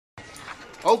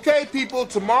Okay, people,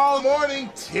 tomorrow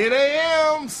morning, 10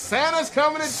 a.m., Santa's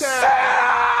coming to town.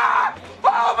 Santa!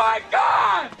 Oh my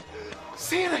God!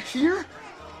 Santa here?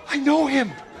 I know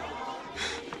him.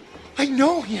 I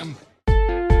know him.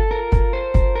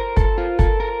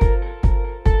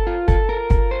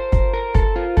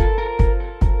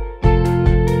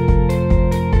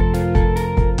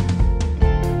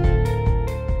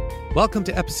 Welcome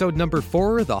to episode number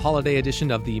 4, the holiday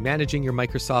edition of the Managing Your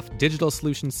Microsoft Digital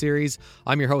Solutions series.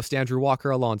 I'm your host, Andrew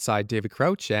Walker, alongside David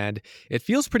Crouch, and it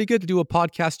feels pretty good to do a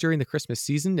podcast during the Christmas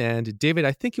season. And David,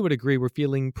 I think you would agree we're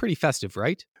feeling pretty festive,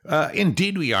 right?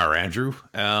 Indeed we are, Andrew.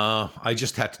 I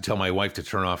just had to tell my wife to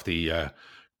turn off the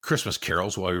Christmas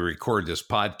carols while we record this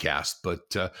podcast.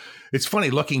 But it's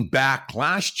funny, looking back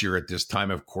last year at this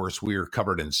time, of course, we were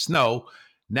covered in snow.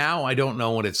 Now, I don't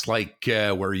know what it's like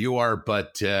where you are,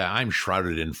 but I'm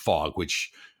shrouded in fog,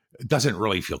 which doesn't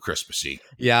really feel Christmassy.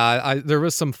 Yeah, there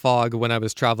was some fog when I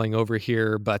was traveling over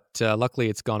here, but luckily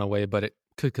it's gone away, but it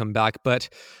could come back. But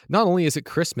not only is it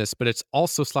Christmas, but it's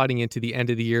also sliding into the end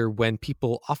of the year when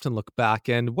people often look back.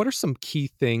 And what are some key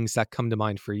things that come to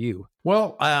mind for you?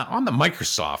 Well, on the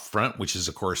Microsoft front, which is,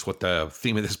 of course, what the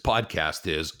theme of this podcast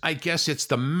is, I guess it's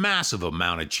the massive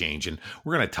amount of change. And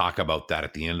we're going to talk about that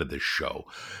at the end of the show.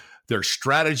 Their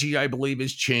strategy, I believe,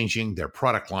 is changing. Their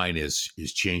product line is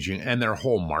changing, and their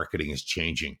whole marketing is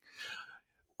changing.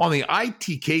 On the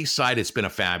ITK side, it's been a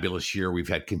fabulous year. We've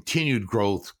had continued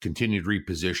growth, continued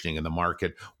repositioning in the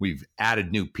market. We've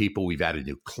added new people, we've added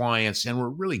new clients, and we're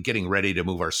really getting ready to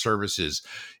move our services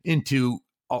into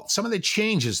some of the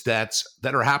changes that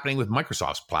are happening with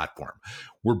Microsoft's platform.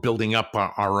 We're building up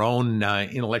our own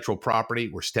intellectual property.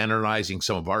 We're standardizing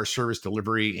some of our service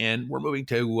delivery, and we're moving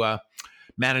to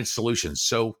managed solutions.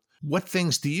 So what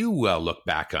things do you look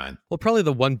back on? Well, probably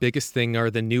the one biggest thing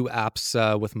are the new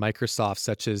apps with Microsoft,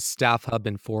 such as Staff Hub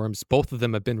and Forums. Both of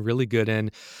them have been really good.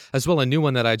 And as well, a new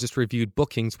one that I just reviewed,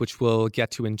 Bookings, which we'll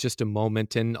get to in just a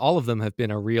moment. And all of them have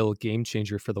been a real game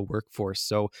changer for the workforce.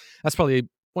 So that's probably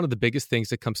one of the biggest things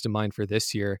that comes to mind for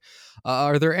this year.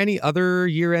 Are there any other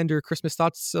year-end or Christmas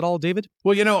thoughts at all, David?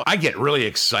 Well, I get really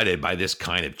excited by this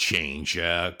kind of change.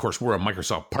 Of course, we're a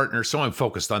Microsoft partner, so I'm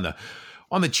focused on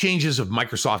the changes of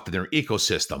Microsoft and their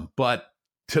ecosystem. But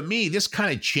to me, this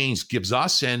kind of change gives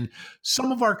us and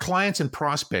some of our clients and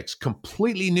prospects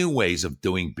completely new ways of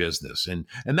doing business. And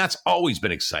that's always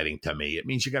been exciting to me. It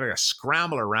means you got to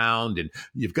scramble around and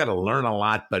you've got to learn a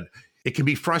lot, but it can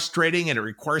be frustrating and it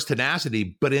requires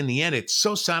tenacity. But in the end, it's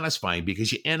so satisfying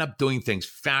because you end up doing things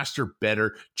faster,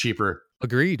 better, cheaper.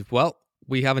 Agreed. Well,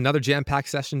 we have another jam-packed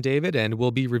session, David, and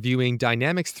we'll be reviewing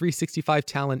Dynamics 365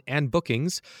 Talent and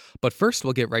Bookings. But first,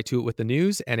 we'll get right to it with the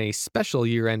news and a special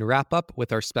year-end wrap-up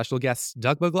with our special guests,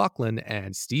 Doug McLaughlin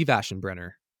and Steve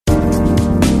Aschenbrenner.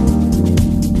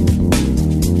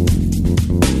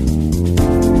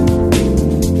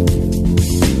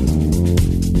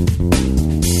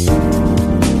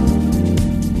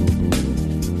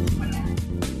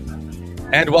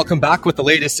 And welcome back with the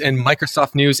latest in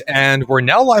Microsoft news. And we're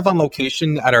now live on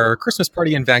location at our Christmas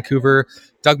party in Vancouver.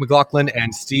 Doug McLaughlin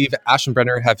and Steve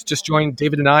Aschenbrenner have just joined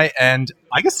David and I. And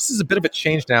I guess this is a bit of a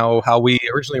change now, how we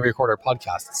originally record our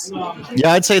podcasts.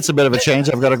 Yeah, I'd say it's a bit of a change.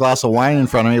 I've got a glass of wine in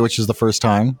front of me, which is the first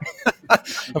time.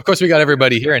 Of course, we got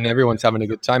everybody here and everyone's having a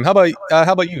good time. How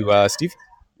about you, Steve?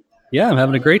 Yeah, I'm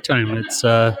having a great time. It's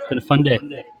been a fun day.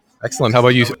 Excellent. How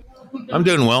about you? I'm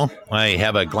doing well. I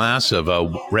have a glass of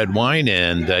red wine,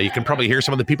 and you can probably hear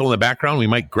some of the people in the background. We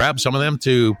might grab some of them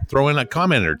to throw in a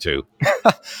comment or two.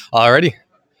 Alrighty.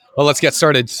 Well, let's get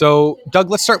started. So, Doug,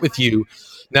 let's start with you.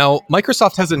 Now,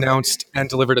 Microsoft has announced and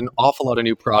delivered an awful lot of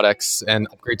new products and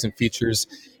upgrades and features.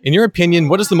 In your opinion,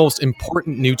 what is the most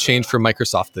important new change for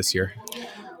Microsoft this year?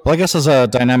 Well, I guess as a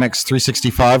Dynamics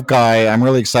 365 guy, I'm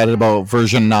really excited about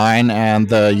version 9 and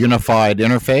the unified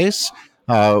interface.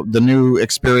 The new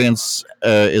experience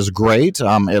is great.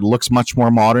 It looks much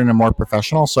more modern and more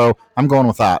professional, so I'm going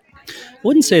with that. I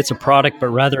wouldn't say it's a product, but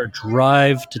rather a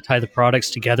drive to tie the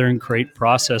products together and create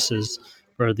processes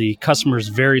for the customer's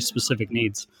very specific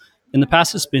needs. In the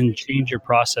past, it's been change your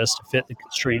process to fit the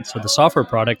constraints of the software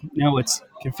product. Now it's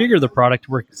configure the product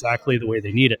to work exactly the way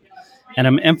they need it. And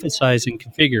I'm emphasizing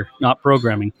configure, not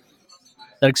programming.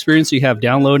 That experience you have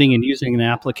downloading and using an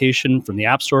application from the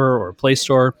App Store or Play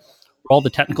Store, where all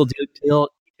the technical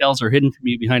details are hidden from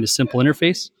you behind a simple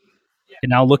interface,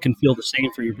 can now look and feel the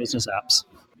same for your business apps.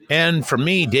 And for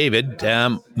me, David,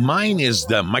 mine is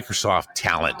the Microsoft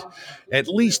Talent, at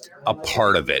least a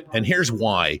part of it. And here's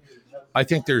why. I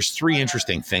think there's 3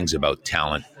 interesting things about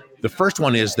Talent. The first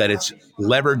one is that it's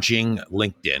leveraging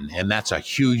LinkedIn, and that's a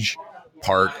huge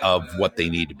part of what they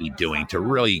need to be doing to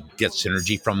really get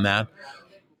synergy from that.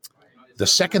 The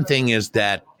second thing is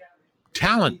that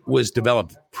talent was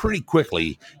developed pretty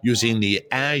quickly using the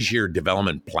Azure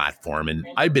development platform, and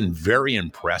I've been very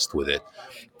impressed with it.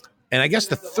 And I guess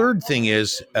the third thing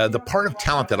is the part of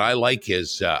talent that I like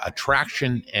is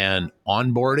attraction and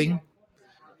onboarding.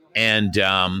 And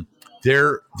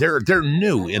they're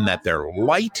new in that they're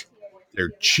light,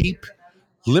 they're cheap,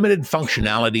 limited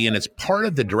functionality, and it's part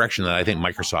of the direction that I think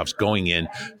Microsoft's going in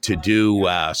to do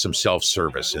some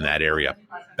self-service in that area.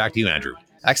 Back to you, Andrew.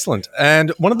 Excellent.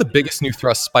 And one of the biggest new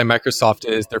thrusts by Microsoft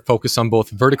is their focus on both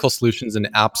vertical solutions and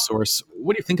app source.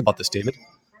 What do you think about this, David?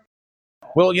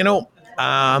 Well,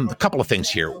 a couple of things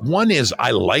here. One is I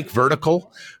like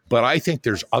vertical, but I think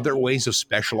there's other ways of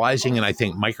specializing, and I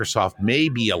think Microsoft may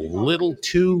be a little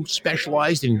too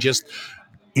specialized in just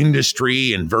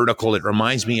industry and vertical. It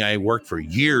reminds me, I worked for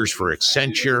years for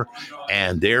Accenture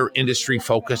and their industry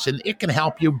focus, and it can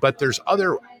help you, but there's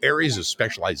other areas of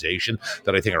specialization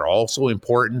that I think are also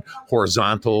important,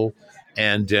 horizontal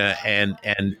and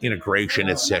integration,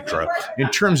 etc. In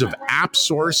terms of app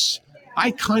source,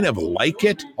 I kind of like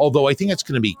it, although I think it's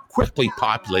going to be quickly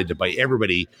populated by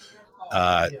everybody.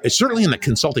 It's certainly in the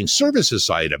consulting services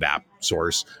side of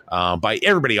AppSource by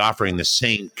everybody offering the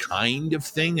same kind of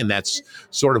thing, and that's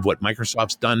sort of what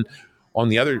Microsoft's done. On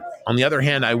the other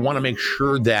hand, I want to make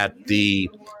sure that the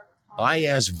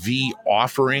ISV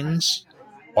offerings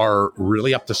are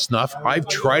really up to snuff. I've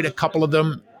tried a couple of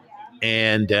them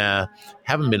and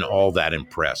haven't been all that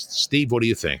impressed. Steve, what do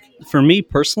you think? For me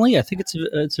personally, I think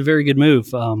it's a very good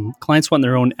move. Clients want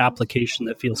their own application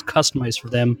that feels customized for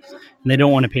them, and they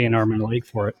don't want to pay an arm and a leg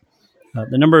for it.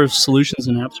 The number of solutions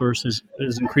in AppSource is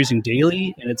increasing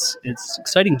daily, and it's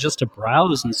exciting just to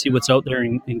browse and see what's out there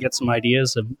and get some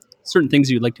ideas of certain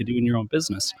things you'd like to do in your own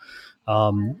business.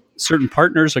 Certain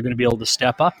partners are going to be able to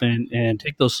step up and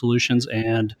take those solutions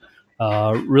and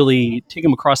really take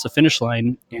them across the finish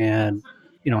line and,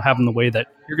 have them the way that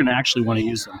you're going to actually want to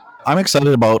use them. I'm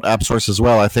excited about AppSource as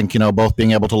well. I think, both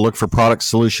being able to look for product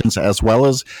solutions as well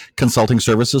as consulting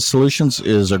services solutions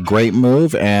is a great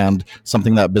move and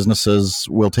something that businesses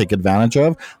will take advantage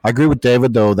of. I agree with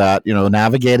David, though, that,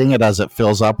 navigating it as it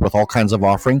fills up with all kinds of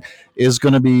offering is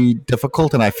going to be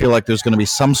difficult. And I feel like there's going to be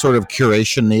some sort of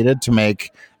curation needed to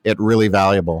make it really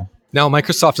valuable. Now,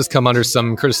 Microsoft has come under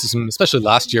some criticism, especially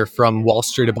last year from Wall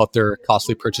Street about their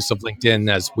costly purchase of LinkedIn,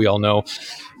 as we all know.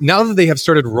 Now that they have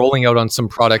started rolling out on some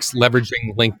products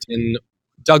leveraging LinkedIn,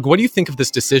 Doug, what do you think of this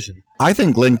decision? I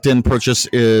think LinkedIn purchase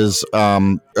is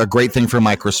a great thing for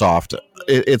Microsoft.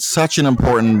 It's such an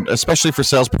important, especially for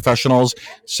sales professionals.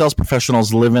 Sales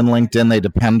professionals live in LinkedIn. They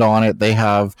depend on it. They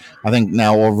have, I think,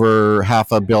 now over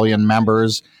 500 million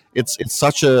members. It's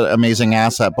such an amazing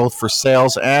asset, both for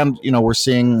sales and, we're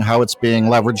seeing how it's being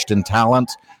leveraged in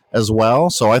talent as well.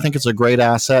 So I think it's a great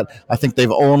asset. I think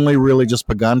they've only really just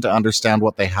begun to understand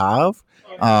what they have.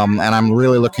 And I'm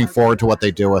really looking forward to what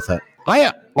they do with it.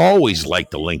 I always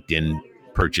liked the LinkedIn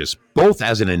purchase, both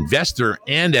as an investor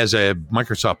and as a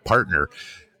Microsoft partner.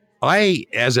 I,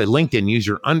 as a LinkedIn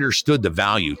user, understood the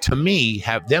value. To me,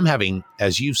 having,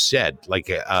 as you said, like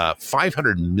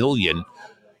 500 million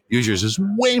users is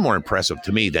way more impressive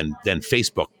to me than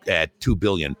Facebook at 2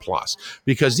 billion plus,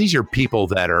 because these are people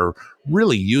that are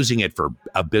really using it for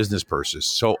a business purpose.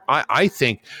 So I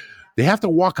think they have to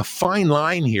walk a fine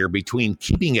line here between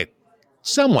keeping it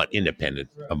somewhat independent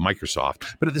of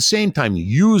Microsoft, but at the same time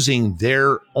using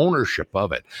their ownership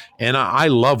of it. And I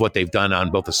love what they've done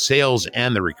on both the sales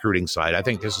and the recruiting side. I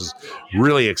think this is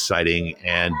really exciting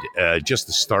and just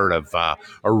the start of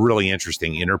a really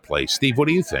interesting interplay. Steve, what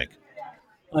do you think?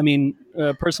 I mean,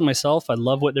 personally myself, I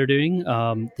love what they're doing.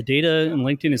 The data in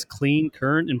LinkedIn is clean,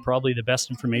 current, and probably the best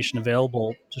information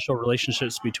available to show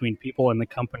relationships between people and the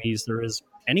companies there is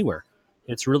anywhere.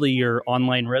 It's really your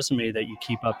online resume that you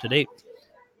keep up to date.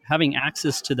 Having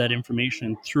access to that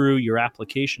information through your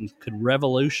application could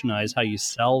revolutionize how you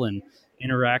sell and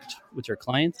interact with your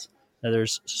clients.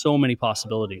 There's so many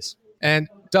possibilities. And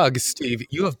Doug, Steve,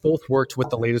 you have both worked with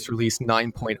the latest release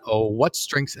 9.0. What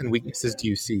strengths and weaknesses do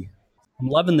you see? I'm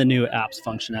loving the new apps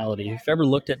functionality. If you've ever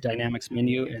looked at Dynamics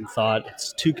Menu and thought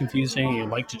it's too confusing,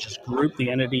 you'd like to just group the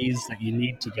entities that you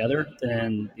need together,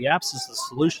 then the apps is the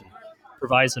solution. It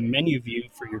provides a menu view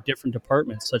for your different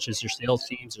departments, such as your sales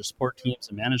teams, your support teams,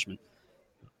 and management.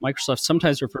 Microsoft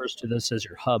sometimes refers to this as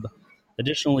your hub.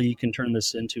 Additionally, you can turn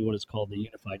this into what is called the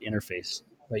unified interface.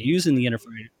 By using the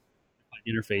unified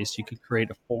interface, you could create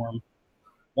a form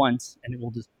once, and it will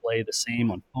display the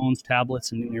same on phones,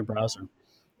 tablets, and in your browser.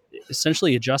 It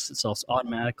essentially adjusts itself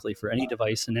automatically for any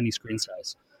device and any screen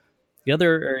size. The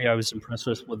other area I was impressed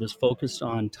with was focused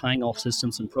on tying all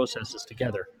systems and processes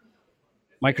together.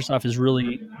 Microsoft is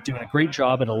really doing a great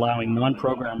job at allowing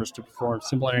non-programmers to perform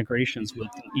simple integrations with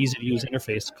an easy-to-use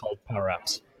interface called Power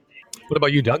Apps. What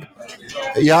about you, Doug?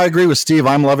 Yeah, I agree with Steve.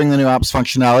 I'm loving the new apps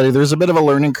functionality. There's a bit of a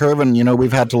learning curve, and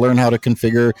we've had to learn how to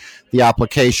configure the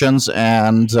applications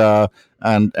and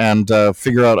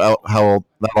figure out how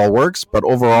that all works. But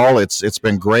overall, it's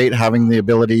been great having the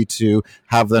ability to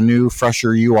have the new,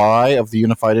 fresher UI of the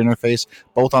unified interface,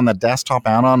 both on the desktop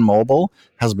and on mobile,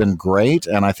 has been great.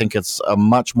 And I think it's a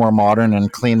much more modern and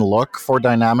clean look for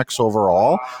Dynamics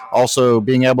overall. Also,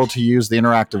 being able to use the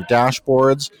interactive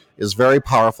dashboards is very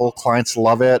powerful. Clients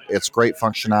love it. It's great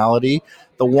functionality.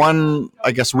 The one,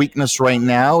 I guess, weakness right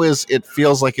now is it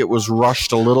feels like it was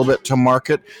rushed a little bit to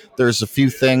market. There's a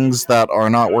few things that are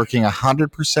not working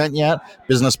 100% yet.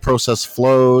 Business process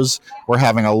flows, we're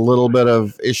having a little bit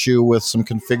of issue with some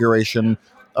configuration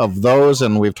of those,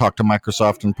 and we've talked to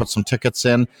Microsoft and put some tickets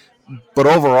in. But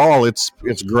overall, it's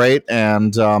great,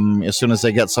 and as soon as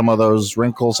they get some of those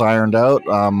wrinkles ironed out,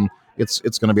 it's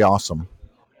going to be awesome.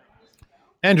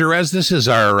 Andrew, as this is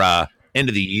our end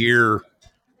of the year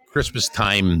Christmas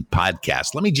time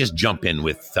podcast, let me just jump in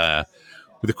with a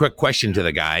quick question to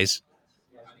the guys.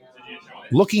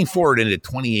 Looking forward into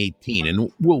 2018,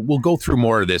 and we'll go through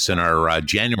more of this in our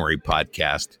January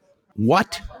podcast.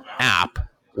 What app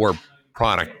or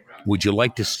product would you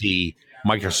like to see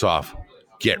Microsoft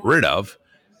get rid of,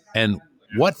 and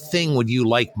what thing would you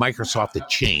like Microsoft to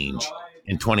change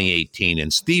in 2018?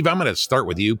 And Steve, I'm going to start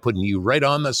with you, putting you right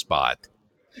on the spot.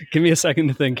 Give me a second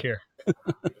to think here.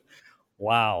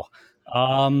 Wow.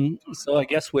 So I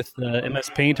guess with the MS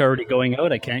Paint already going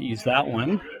out, I can't use that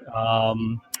one.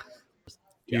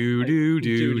 You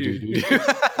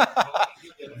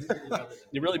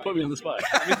really put me on the spot.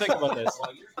 Let me think about this.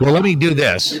 Well, let me do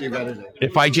this.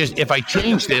 If I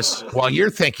change this while you're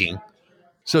thinking,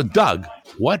 so Doug,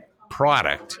 what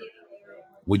product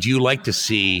would you like to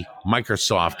see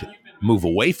Microsoft move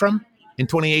away from in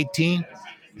 2018?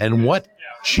 And what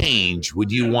change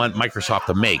would you want Microsoft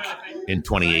to make in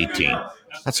 2018?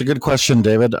 That's a good question,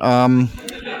 David.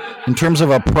 In terms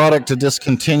of a product to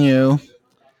discontinue,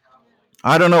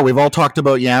 I don't know. We've all talked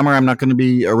about Yammer. I'm not going to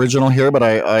be original here, but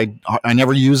I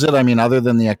never use it. I mean, other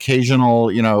than the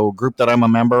occasional, group that I'm a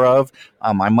member of,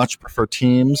 I much prefer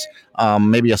Teams.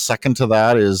 Maybe a second to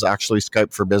that is actually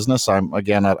Skype for Business. I'm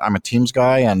a Teams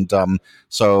guy, and if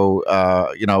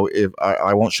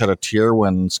I won't shed a tear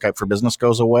when Skype for Business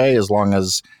goes away, as long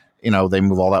as they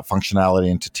move all that functionality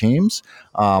into Teams.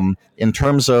 In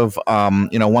terms of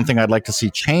one thing I'd like to see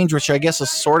change, which I guess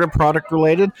is sort of product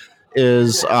related,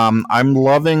 is I'm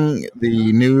loving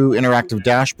the new interactive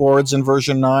dashboards in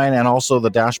version 9 and also the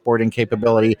dashboarding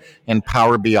capability in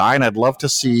Power BI. And I'd love to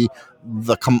see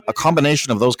a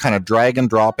combination of those kind of drag and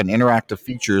drop and interactive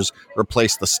features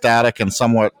replace the static and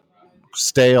somewhat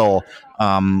stale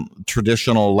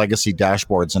traditional legacy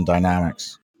dashboards in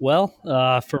Dynamics. Well,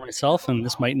 for myself, and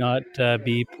this might not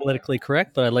be politically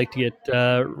correct, but I'd like to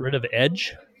get rid of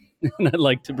Edge. And I'd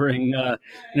like to bring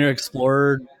Internet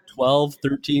Explorer 12,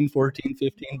 13, 14,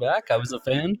 15 back. I was a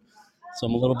fan, so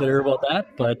I'm a little bitter about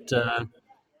that, but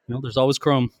there's always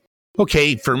Chrome.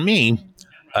 Okay, for me,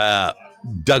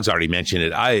 Doug's already mentioned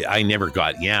it. I never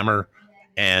got Yammer,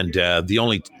 and the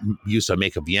only use I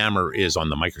make of Yammer is on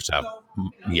the Microsoft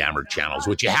Yammer channels,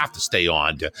 which you have to stay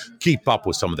on to keep up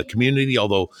with some of the community,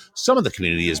 although some of the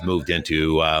community has moved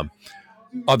into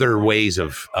other ways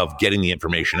of getting the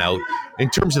information out. In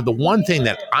terms of the one thing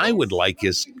that I would like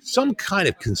is some kind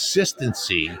of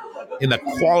consistency in the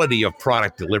quality of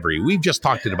product delivery. We've just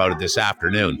talked about it this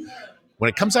afternoon. When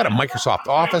it comes out of Microsoft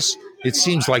Office, it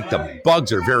seems like the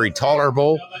bugs are very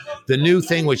tolerable. The new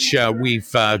thing, which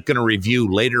we've going to review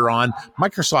later on,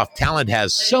 Microsoft Talent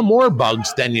has some more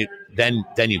bugs than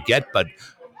you get, but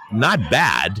not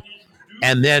bad.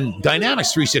 And then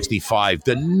Dynamics 365,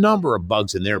 the number of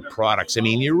bugs in their products. I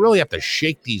mean, you really have to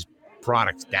shake these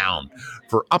products down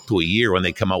for up to a year when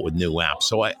they come out with new apps.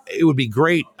 So it would be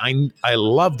great. I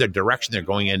love the direction they're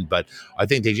going in, but I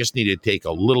think they just need to take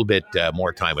a little bit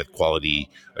more time with quality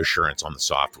assurance on the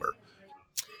software.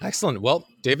 Excellent. Well,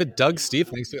 David, Doug, Steve,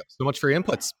 thanks so much for your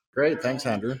inputs. Great. Thanks,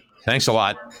 Andrew. Thanks a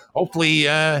lot. Hopefully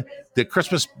the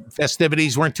Christmas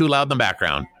festivities weren't too loud in the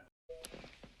background.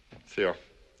 Theo,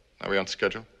 are we on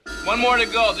schedule? One more to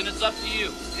go, then it's up to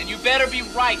you. And you better be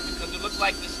right, because it looks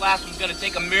like this last one's going to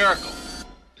take a miracle.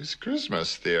 It's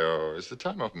Christmas, Theo. It's the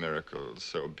time of miracles,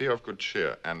 so be of good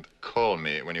cheer and call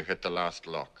me when you hit the last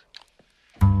lock.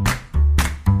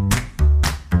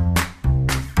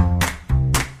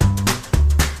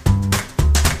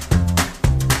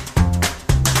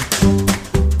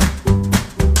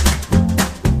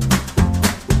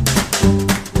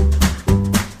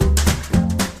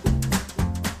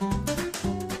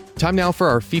 Time now for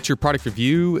our feature product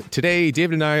review. Today,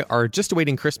 David and I are just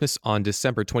awaiting Christmas on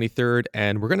December 23rd,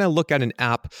 and we're going to look at an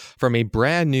app from a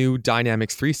brand new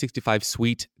Dynamics 365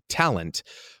 suite, Talent.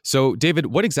 So, David,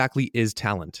 what exactly is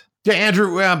Talent? Yeah,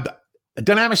 Andrew,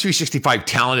 Dynamics 365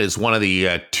 Talent is one of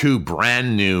the two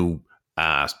brand new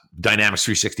Dynamics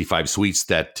 365 suites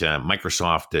that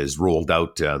Microsoft has rolled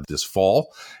out this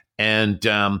fall. And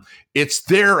it's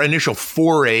their initial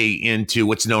foray into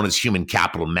what's known as human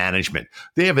capital management.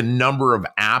 They have a number of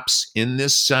apps in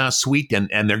this suite, and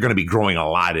they're going to be growing a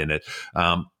lot in it.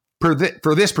 For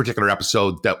this particular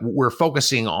episode, that we're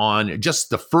focusing on just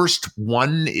the first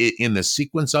one in the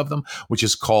sequence of them, which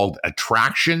is called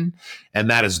Attraction,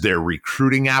 and that is their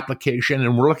recruiting application.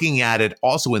 And we're looking at it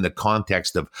also in the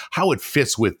context of how it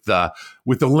fits with the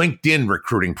LinkedIn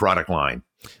recruiting product line.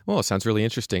 Well, it sounds really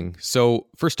interesting. So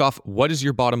first off, what is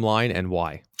your bottom line and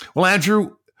why? Well,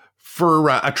 Andrew, for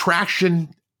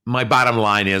Attraction, my bottom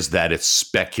line is that it's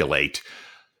speculate.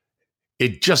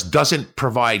 It just doesn't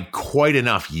provide quite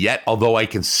enough yet, although I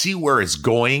can see where it's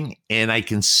going. And I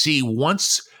can see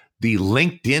once the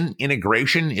LinkedIn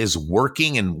integration is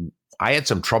working, and I had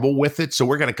some trouble with it. So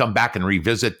we're going to come back and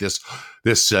revisit this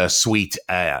suite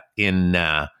in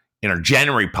our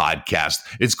January podcast.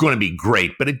 It's going to be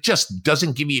great, but it just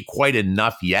doesn't give you quite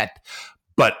enough yet.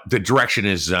 But the direction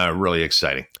is really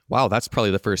exciting. Wow, that's probably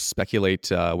the first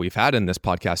speculate we've had in this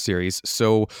podcast series.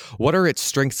 So what are its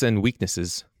strengths and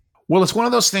weaknesses? Well, it's one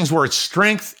of those things where its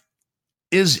strength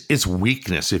is its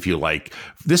weakness, if you like.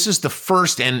 This is the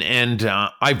first, and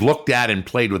I've looked at and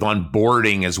played with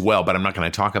onboarding as well, but I'm not going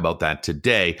to talk about that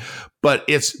today. But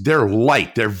they're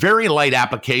light. They're very light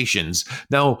applications.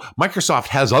 Now, Microsoft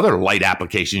has other light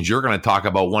applications. You're going to talk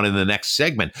about one in the next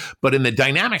segment. But in the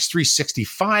Dynamics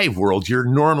 365 world, you're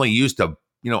normally used to,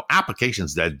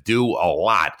 applications that do a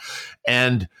lot.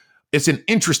 And it's an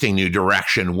interesting new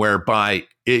direction whereby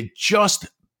it just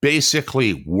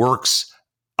basically works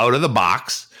out of the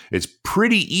box. It's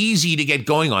pretty easy to get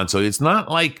going on. So it's not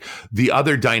like the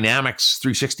other Dynamics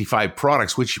 365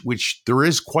 products, which there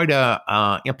is quite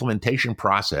a implementation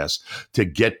process to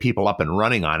get people up and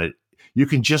running on it. You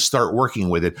can just start working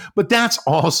with it. But that's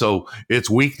also its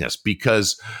weakness,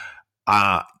 because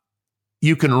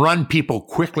you can run people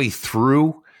quickly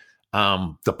through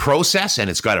the process,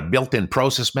 and it's got a built-in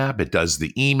process map. It does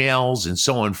the emails and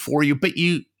so on for you, but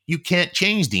you can't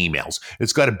change the emails.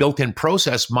 It's got a built-in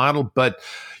process model, but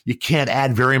you can't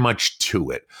add very much to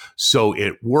it. So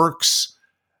it works,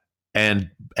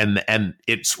 and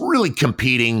it's really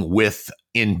competing with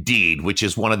Indeed, which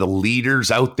is one of the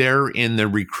leaders out there in the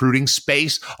recruiting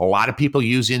space. A lot of people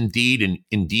use Indeed, and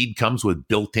Indeed comes with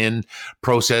built-in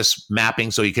process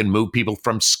mapping, so you can move people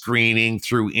from screening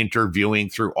through interviewing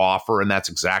through offer, and that's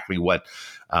exactly what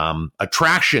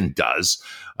Attraction does.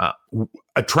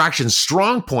 Attraction's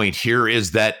strong point here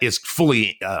is that it's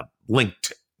fully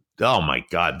linked. Oh my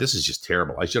God, this is just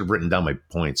terrible. I should have written down my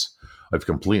points. I've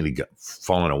completely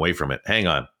fallen away from it. Hang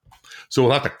on. So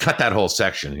we'll have to cut that whole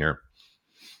section here.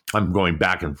 I'm going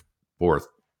back and forth.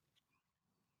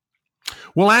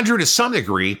 Well, Andrew, to some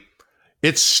degree,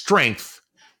 its strength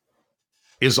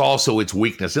is also its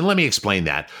weakness. And let me explain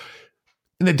that.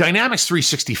 In the Dynamics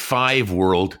 365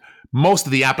 world, most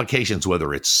of the applications,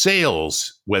 whether it's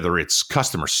sales, whether it's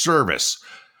customer service,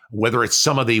 whether it's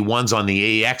some of the ones on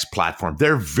the AX platform,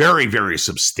 they're very, very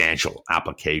substantial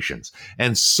applications.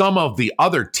 And some of the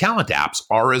other talent apps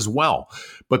are as well.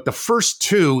 But the first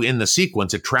two in the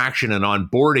sequence, Attraction and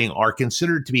Onboarding, are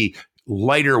considered to be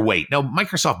lighter weight. Now,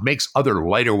 Microsoft makes other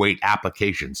lighter weight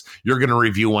applications. You're going to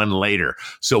review one later.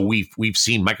 So we've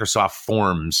seen Microsoft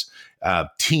Forms,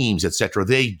 Teams, etc.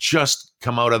 They just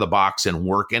come out of the box and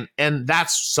work, and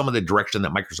that's some of the direction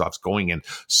that Microsoft's going in.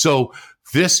 So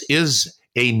this is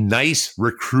a nice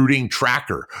recruiting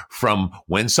tracker from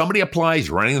when somebody applies,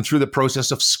 running them through the process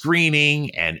of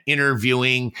screening and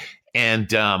interviewing,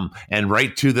 and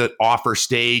right to the offer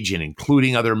stage, and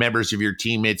including other members of your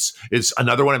team. It's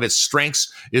another one of its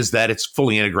strengths is that it's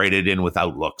fully integrated in with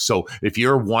Outlook. So if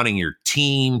you're wanting your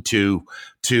team to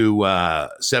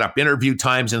set up interview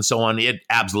times and so on, it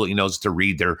absolutely knows to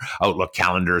read their Outlook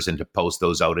calendars and to post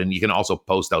those out. And you can also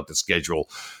post out the schedule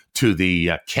to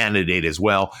the candidate as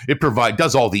well. It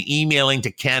does all the emailing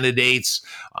to candidates.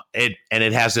 It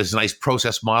has this nice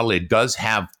process model. It does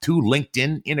have 2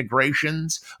 LinkedIn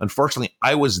integrations. Unfortunately,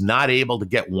 I was not able to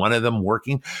get one of them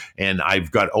working, and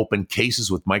I've got open cases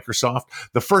with Microsoft.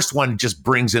 The first one just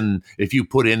brings in, if you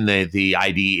put in the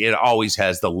ID, it always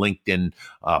has the LinkedIn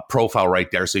LinkedIn profile right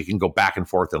there, so you can go back and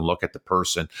forth and look at the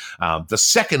person. The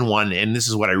second one, and this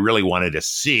is what I really wanted to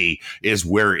see, is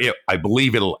where I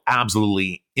believe it'll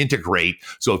absolutely integrate.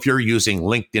 So if you're using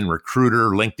LinkedIn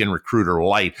Recruiter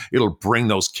Lite, it'll bring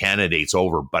those candidates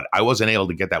over. But I wasn't able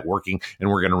to get that working, and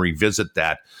we're going to revisit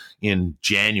that in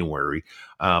January.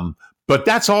 But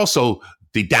that's also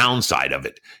the downside of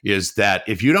it, is that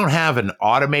if you don't have an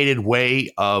automated way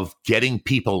of getting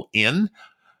people in,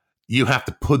 you have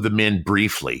to put them in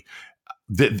briefly.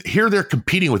 Here they're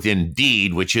competing with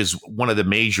Indeed, which is one of the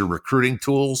major recruiting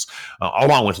tools,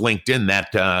 along with LinkedIn,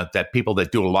 that people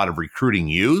that do a lot of recruiting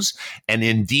use. And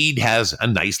Indeed has a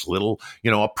nice little,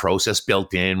 a process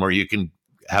built in where you can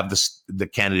have the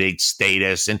candidate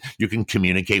status and you can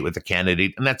communicate with the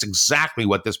candidate. And that's exactly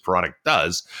what this product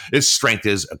does. Its strength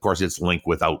is, of course, it's linked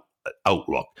with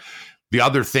Outlook. The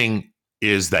other thing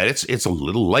is that it's a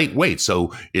little lightweight.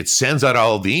 So it sends out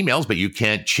all the emails, but you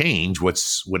can't change what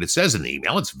it says in the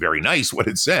email. It's very nice what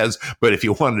it says. But if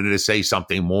you wanted to say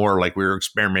something more, like we were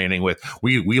experimenting with,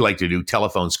 we like to do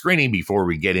telephone screening before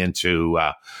we get into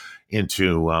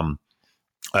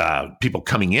people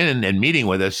coming in and meeting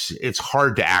with us. It's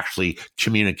hard to actually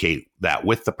communicate that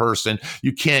with the person.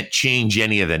 You can't change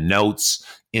any of the notes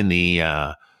in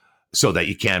the, so that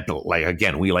you can't, like,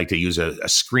 again, we like to use a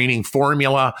screening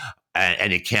formula,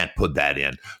 and you can't put that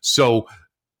in. So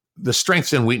the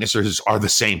strengths and weaknesses are the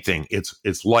same thing.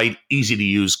 It's light, easy to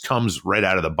use, comes right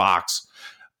out of the box,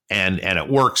 and it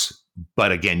works.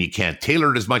 But again, you can't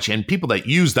tailor it as much. And people that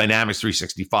use Dynamics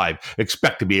 365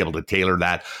 expect to be able to tailor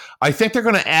that. I think they're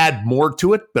going to add more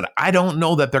to it, but I don't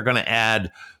know that they're going to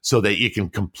add so that you can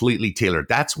completely tailor it.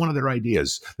 That's one of their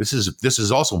ideas. This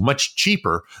is also much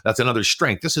cheaper. That's another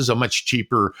strength. This is a much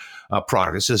cheaper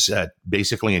product. This is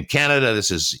basically in Canada. This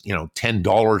is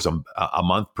 $10 a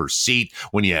month per seat.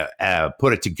 When you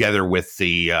put it together with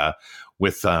the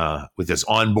with this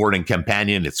onboarding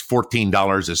companion, it's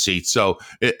 $14 a seat, so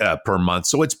per month.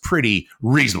 So it's pretty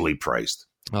reasonably priced.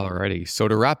 Alrighty. So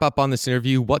to wrap up on this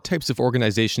interview, what types of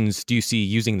organizations do you see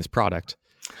using this product?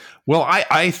 Well,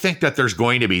 I think that there's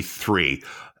going to be three.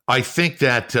 I think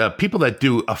that people that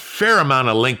do a fair amount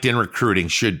of LinkedIn recruiting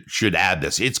should add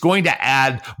this. It's going to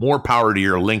add more power to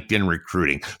your LinkedIn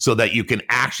recruiting so that you can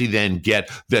actually then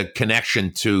get the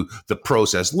connection to the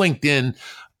process. LinkedIn,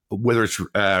 whether it's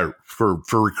for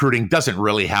recruiting, doesn't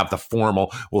really have the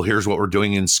formal, well, here's what we're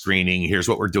doing in screening, here's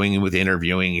what we're doing with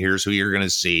interviewing, here's who you're going to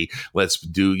see, let's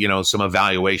do some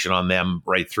evaluation on them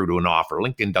right through to an offer.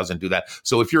 LinkedIn doesn't do that.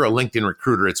 So if you're a LinkedIn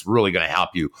recruiter, it's really going to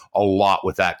help you a lot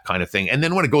with that kind of thing. And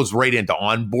then when it goes right into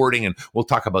onboarding, and we'll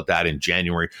talk about that in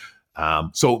January.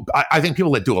 So I think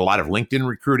people that do a lot of LinkedIn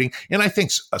recruiting, and I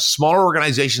think smaller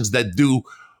organizations that do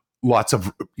lots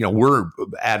of, we're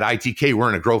at ITK, we're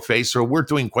in a growth phase, so we're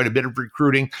doing quite a bit of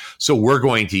recruiting. So we're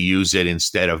going to use it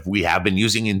instead of, we have been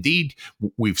using Indeed.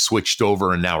 We've switched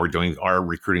over, and now we're doing our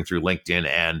recruiting through LinkedIn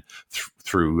and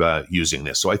through using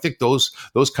this. So I think those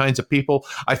kinds of people.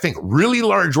 I think really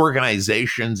large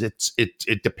organizations,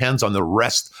 it depends on the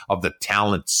rest of the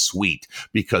talent suite,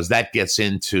 because that gets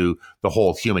into the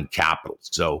whole human capital.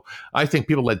 So I think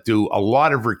people that do a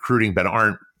lot of recruiting but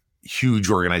aren't huge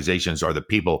organizations are the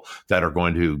people that are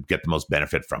going to get the most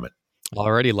benefit from it.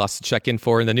 Alrighty, lots to check in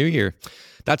for in the new year.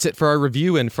 That's it for our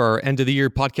review and for our end of the year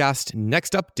podcast.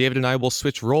 Next up, David and I will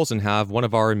switch roles and have one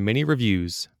of our mini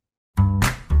reviews.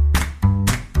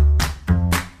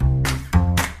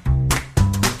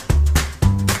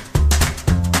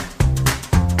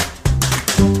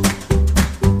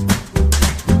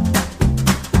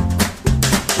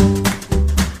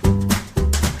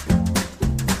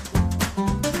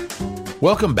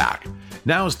 Welcome back.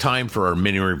 Now is time for our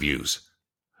mini reviews.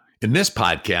 In this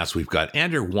podcast, we've got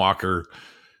Andrew Walker,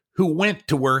 who went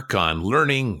to work on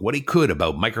learning what he could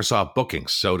about Microsoft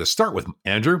Bookings. So to start with,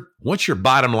 Andrew, what's your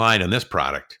bottom line on this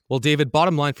product? Well, David,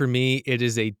 bottom line for me, it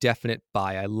is a definite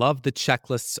buy. I love the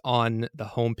checklists on the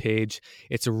homepage.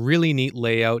 It's a really neat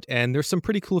layout, and there's some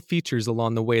pretty cool features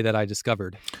along the way that I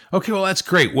discovered. Okay, well, that's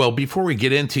great. Well, before we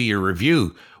get into your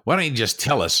review, why don't you just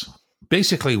tell us,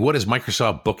 basically, what does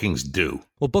Microsoft Bookings do?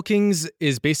 Well, Bookings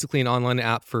is basically an online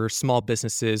app for small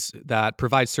businesses that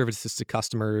provides services to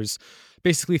customers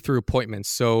basically through appointments.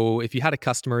 So if you had a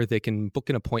customer, they can book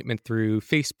an appointment through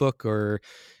Facebook or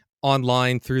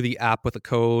online through the app with a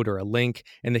code or a link,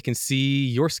 and they can see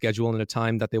your schedule and a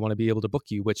time that they want to be able to book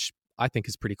you, which I think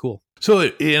is pretty cool. So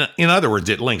in other words,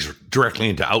 it links directly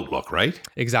into Outlook, right?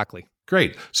 Exactly.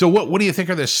 Great. So what do you think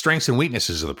are the strengths and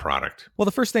weaknesses of the product? Well,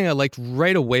 the first thing I liked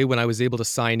right away when I was able to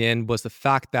sign in was the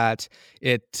fact that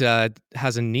it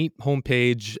has a neat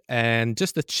homepage and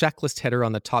just a checklist header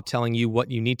on the top telling you what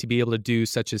you need to be able to do,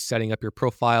 such as setting up your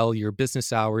profile, your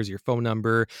business hours, your phone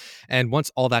number. And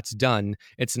once all that's done,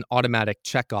 it's an automatic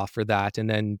check off for that. And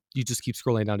then you just keep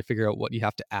scrolling down to figure out what you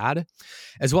have to add.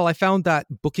 As well, I found that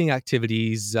booking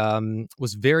activities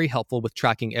was very helpful with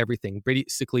tracking everything,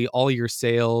 basically all your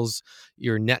sales,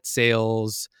 your net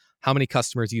sales, how many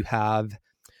customers you have.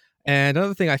 And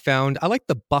another thing I found, I like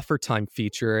the buffer time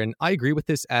feature. And I agree with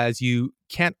this, as you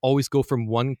can't always go from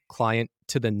one client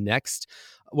to the next.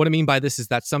 What I mean by this is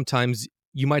that sometimes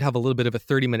you might have a little bit of a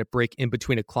 30-minute break in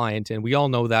between a client. And we all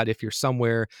know that if you're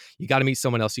somewhere, you got to meet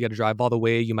someone else, you got to drive all the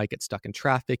way, you might get stuck in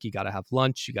traffic, you got to have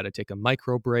lunch, you got to take a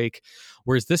micro break.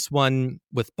 Whereas this one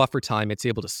with buffer time, it's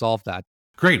able to solve that.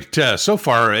 Great. So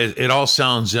far, it all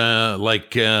sounds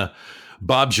like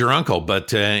Bob's your uncle,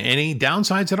 but any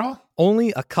downsides at all?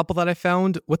 Only a couple that I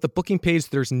found. With the booking page,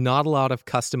 there's not a lot of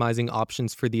customizing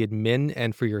options for the admin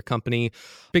and for your company.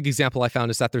 Big example I found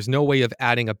is that there's no way of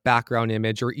adding a background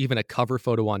image or even a cover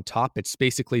photo on top. It's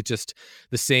basically just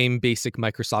the same basic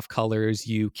Microsoft colors.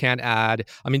 You can't add,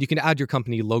 you can add your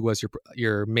company logo as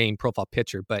your main profile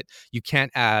picture, but you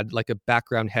can't add like a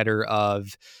background header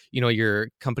of, your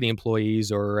company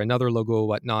employees or another logo or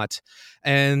whatnot.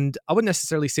 And I wouldn't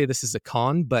necessarily say this is a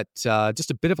con, but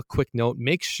just a bit of a quick note,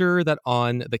 make sure that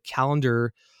on the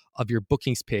calendar of your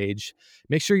bookings page,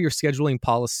 make sure your scheduling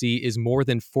policy is more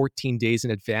than 14 days in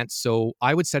advance. So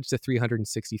I would set it to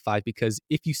 365, because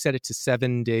if you set it to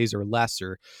 7 days or less,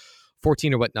 or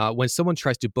 14 or whatnot, when someone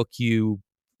tries to book you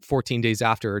 14 days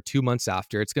after or 2 months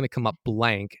after, it's going to come up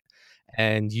blank.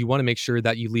 And you want to make sure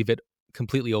that you leave it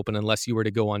completely open unless you were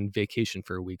to go on vacation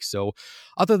for a week. So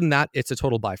other than that, it's a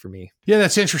total buy for me. Yeah,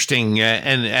 that's interesting.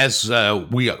 And as I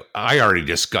already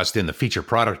discussed in the feature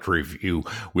product review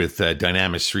with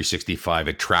Dynamics 365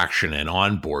 attraction and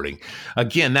onboarding,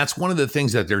 again, that's one of the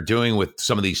things that they're doing with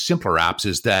some of these simpler apps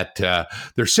is that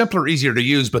they're simpler, easier to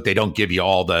use, but they don't give you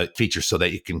all the features so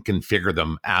that you can configure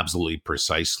them absolutely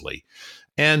precisely.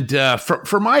 And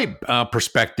from my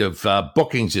perspective,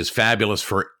 Bookings is fabulous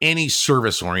for any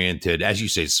service-oriented, as you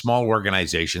say, small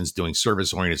organizations doing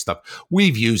service-oriented stuff.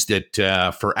 We've used it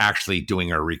for actually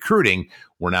doing our recruiting.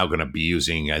 We're now going to be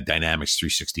using Dynamics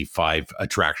 365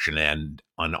 attraction and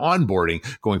on onboarding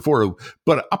going forward.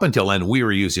 But up until then, we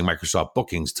were using Microsoft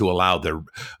Bookings to allow the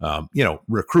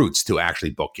recruits to actually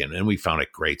book in, and we found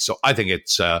it great. So I think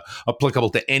it's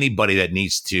applicable to anybody that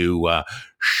needs to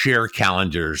share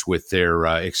calendars with their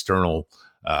external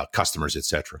customers,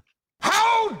 etc.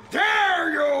 How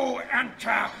dare you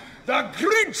enter the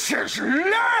Grinch's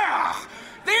lair?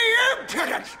 The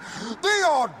impudence, the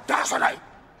audacity,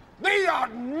 the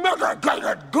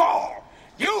unmitigated gall!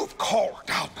 You've called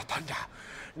down the thunder.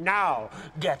 Now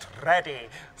get ready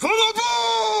for the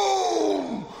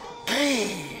boom!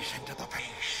 Gaze into the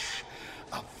face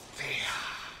of fear.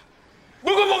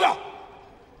 Booga booga!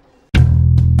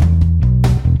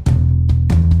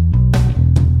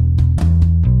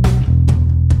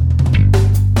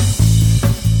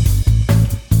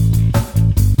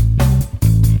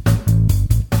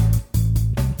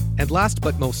 And last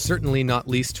but most certainly not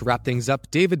least, to wrap things up,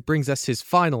 David brings us his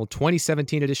final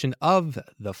 2017 edition of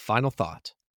The Final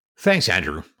Thought. Thanks,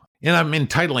 Andrew. And I'm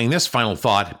entitling this final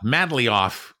thought, Madly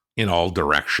Off in All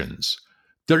Directions.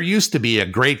 There used to be a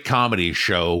great comedy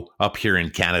show up here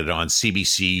in Canada on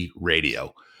CBC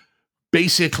Radio.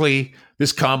 Basically,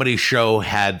 this comedy show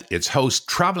had its host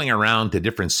traveling around to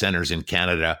different centers in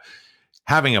Canada,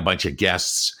 having a bunch of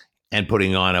guests and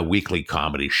putting on a weekly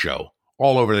comedy show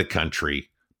all over the country.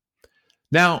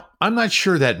 Now, I'm not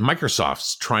sure that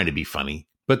Microsoft's trying to be funny,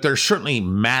 but they're certainly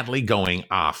madly going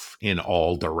off in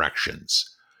all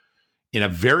directions in a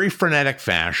very frenetic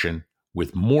fashion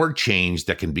with more change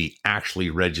that can be actually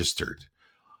registered.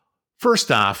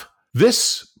 First off,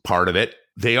 this part of it,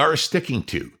 they are sticking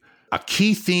to. A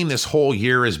key theme this whole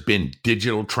year has been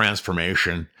digital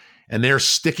transformation, and they're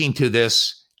sticking to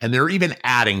this. And they're even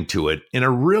adding to it in a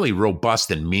really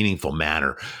robust and meaningful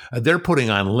manner. They're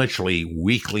putting on literally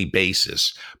weekly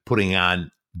basis, putting on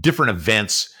different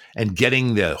events and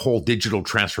getting the whole digital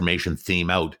transformation theme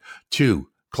out to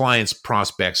clients,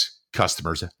 prospects,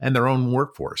 customers, and their own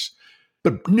workforce.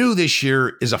 But new this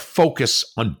year is a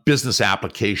focus on business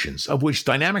applications, of which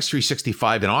Dynamics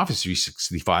 365 and Office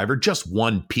 365 are just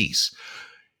one piece.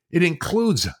 It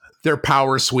includes their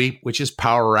Power Suite, which is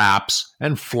Power Apps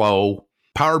and Flow,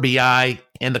 Power BI,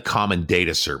 and the Common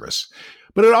Data Service.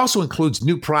 But it also includes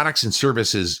new products and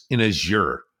services in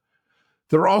Azure.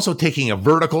 They're also taking a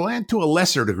vertical and to a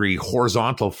lesser degree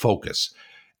horizontal focus.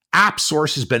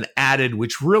 AppSource has been added,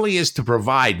 which really is to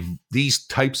provide these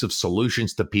types of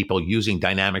solutions to people using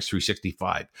Dynamics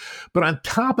 365. But on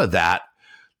top of that,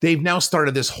 they've now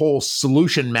started this whole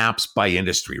solution maps by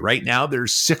industry. Right now,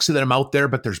 there's 6 of them out there,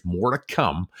 but there's more to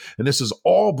come. And this is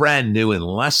all brand new in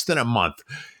less than a month.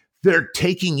 They're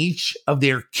taking each of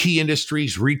their key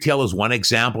industries. Retail is one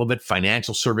example of it.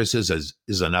 Financial services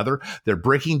is another. They're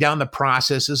breaking down the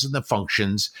processes and the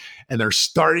functions, and they're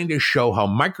starting to show how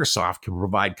Microsoft can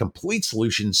provide complete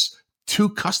solutions to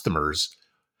customers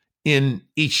in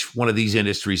each one of these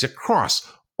industries across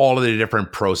all of the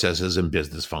different processes and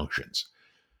business functions.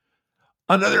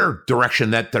 Another direction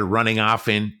that they're running off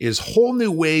in is whole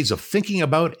new ways of thinking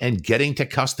about and getting to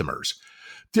customers.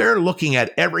 They're looking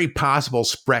at every possible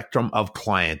spectrum of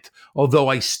client, although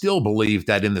I still believe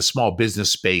that in the small business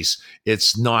space,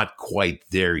 it's not quite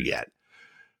there yet.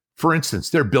 For instance,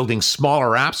 they're building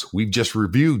smaller apps. We've just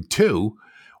reviewed 2,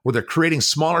 where they're creating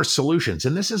smaller solutions.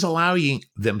 And this is allowing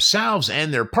themselves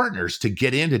and their partners to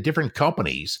get into different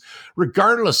companies,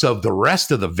 regardless of the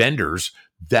rest of the vendors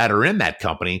that are in that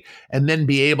company, and then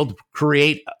be able to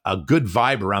create a good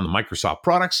vibe around the Microsoft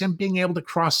products and being able to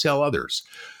cross-sell others.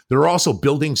 They're also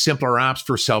building simpler apps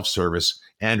for self-service.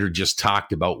 Andrew just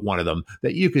talked about one of them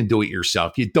that you can do it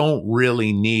yourself. You don't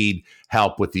really need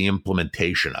help with the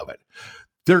implementation of it.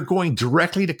 They're going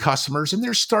directly to customers, and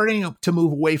they're starting to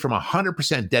move away from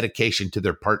 100% dedication to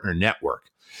their partner network.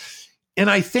 And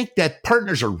I think that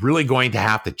partners are really going to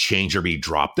have to change or be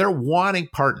dropped. They're wanting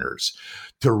partners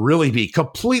to really be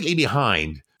completely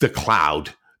behind the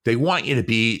cloud. They want you to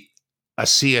be a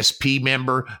CSP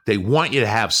member. They want you to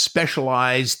have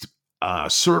specialized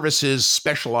services,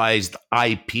 specialized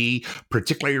IP,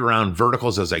 particularly around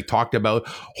verticals, as I talked about,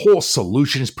 whole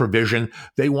solutions provision.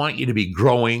 They want you to be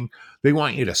growing. They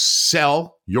want you to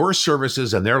sell your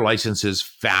services and their licenses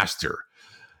faster.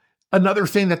 Another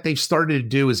thing that they've started to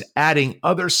do is adding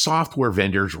other software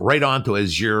vendors right onto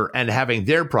Azure and having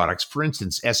their products, for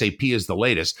instance, SAP is the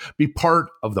latest, be part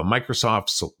of the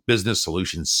Microsoft Business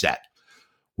Solutions set.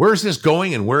 Where's this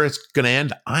going and where it's going to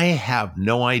end? I have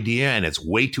no idea, and it's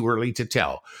way too early to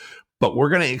tell. But we're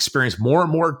going to experience more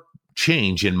and more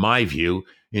change, in my view,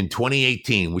 in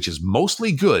 2018, which is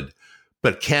mostly good,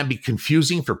 but can be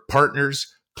confusing for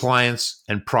partners, clients,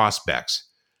 and prospects.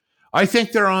 I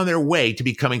think they're on their way to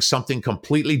becoming something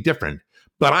completely different,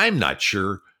 but I'm not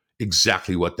sure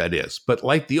exactly what that is. But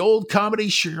like the old comedy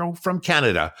show from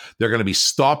Canada, they're going to be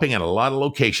stopping at a lot of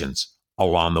locations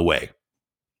along the way.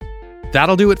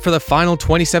 That'll do it for the final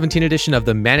 2017 edition of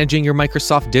the Managing Your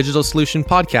Microsoft Digital Solution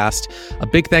podcast. A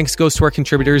big thanks goes to our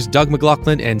contributors Doug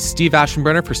McLaughlin and Steve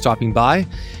Aschenbrenner for stopping by.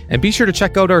 And be sure to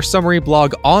check out our summary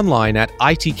blog online at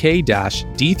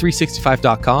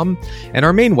itk-d365.com and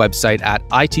our main website at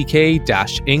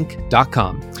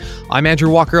itk-inc.com. I'm Andrew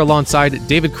Walker alongside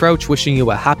David Crouch, wishing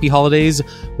you a happy holidays.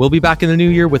 We'll be back in the new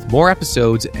year with more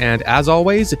episodes, and as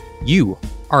always, you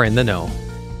are in the know.